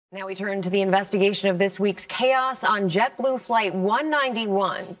Now we turn to the investigation of this week's chaos on JetBlue Flight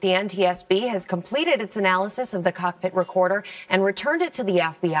 191. The NTSB has completed its analysis of the cockpit recorder and returned it to the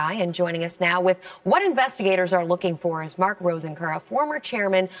FBI. And joining us now with what investigators are looking for is Mark Rosenker, a former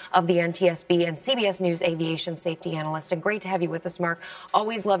chairman of the NTSB and CBS News aviation safety analyst. And great to have you with us, Mark.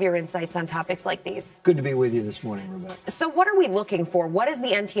 Always love your insights on topics like these. Good to be with you this morning, Rebecca. So what are we looking for? What is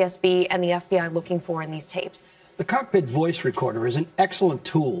the NTSB and the FBI looking for in these tapes? The cockpit voice recorder is an excellent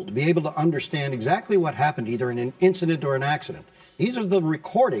tool to be able to understand exactly what happened, either in an incident or an accident. These are the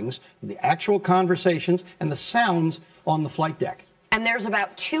recordings of the actual conversations and the sounds on the flight deck. And there's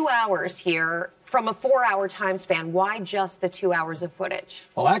about 2 hours here from a 4-hour time span. Why just the 2 hours of footage?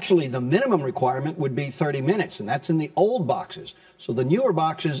 Well, actually, the minimum requirement would be 30 minutes, and that's in the old boxes. So the newer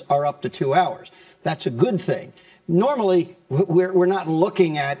boxes are up to 2 hours. That's a good thing. Normally, we're not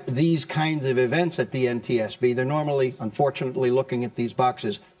looking at these kinds of events at the NTSB. They're normally, unfortunately, looking at these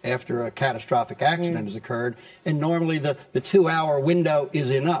boxes after a catastrophic accident has occurred, and normally the 2-hour window is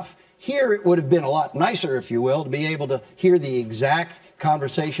enough. Here, it would have been a lot nicer, if you will, to be able to hear the exact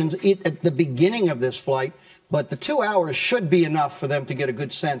conversations at the beginning of this flight, but the 2 hours should be enough for them to get a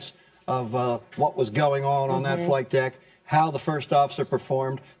good sense of what was going on that flight deck, how the first officer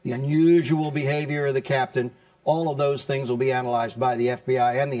performed, the unusual behavior of the captain. All of those things will be analyzed by the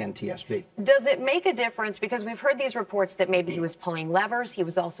FBI and the NTSB. Does it make a difference? Because we've heard these reports that maybe he was pulling levers, he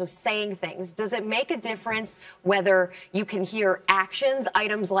was also saying things. Does it make a difference whether you can hear actions,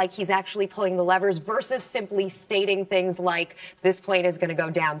 items like he's actually pulling the levers, versus simply stating things like this plane is going to go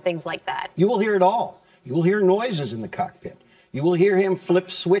down, things like that? You will hear it all. You will hear noises in the cockpit. You will hear him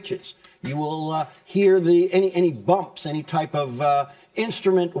flip switches. You will hear any bumps, any type of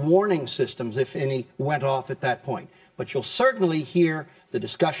instrument warning systems, if any went off at that point. But you'll certainly hear the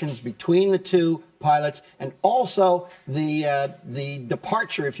discussions between the two pilots, and also the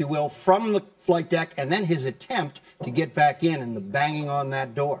departure, if you will, from the flight deck, and then his attempt to get back in and the banging on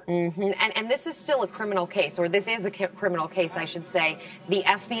that door. And this is still a criminal case, or this is a criminal case, I should say. The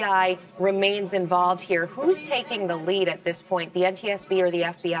FBI remains involved here. Who's taking the lead at this point, the NTSB or the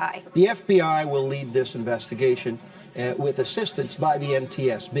FBI? The FBI will lead this investigation with assistance by the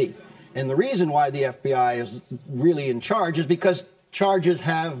NTSB. And the reason why the FBI is really in charge is because charges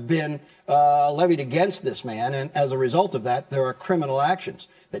have been levied against this man, and as a result of that, there are criminal actions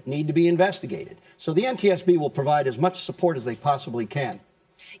that need to be investigated. So the NTSB will provide as much support as they possibly can.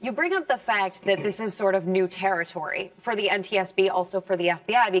 You bring up the fact that this is sort of new territory for the NTSB, also for the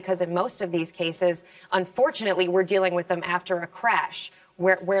FBI, because in most of these cases, unfortunately, we're dealing with them after a crash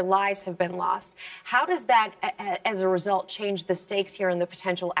where lives have been lost. How does that, as a result, change the stakes here and the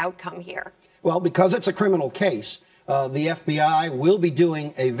potential outcome here? Well, because it's a criminal case, the FBI will be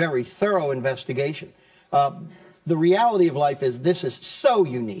doing a very thorough investigation. The reality of life is this is so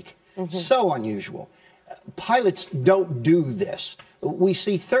unique, so unusual. Pilots don't do this. We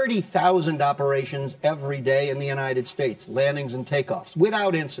see 30,000 operations every day in the United States, landings and takeoffs,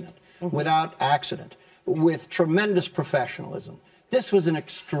 without incident, without accident, with tremendous professionalism. This was an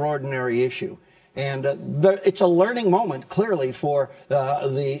extraordinary issue. And it's a learning moment, clearly, for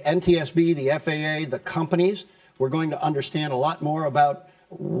the NTSB, the FAA, the companies. We're going to understand a lot more about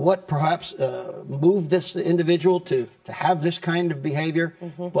what perhaps moved this individual to have this kind of behavior.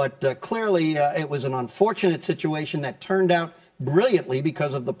 But clearly, it was an unfortunate situation that turned out brilliantly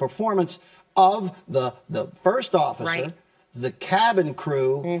because of the performance of the first officer, the cabin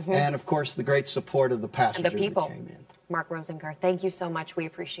crew, and, of course, the great support of the passengers that came in. Mark Rosenker, thank you so much. We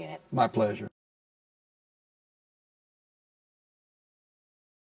appreciate it. My pleasure.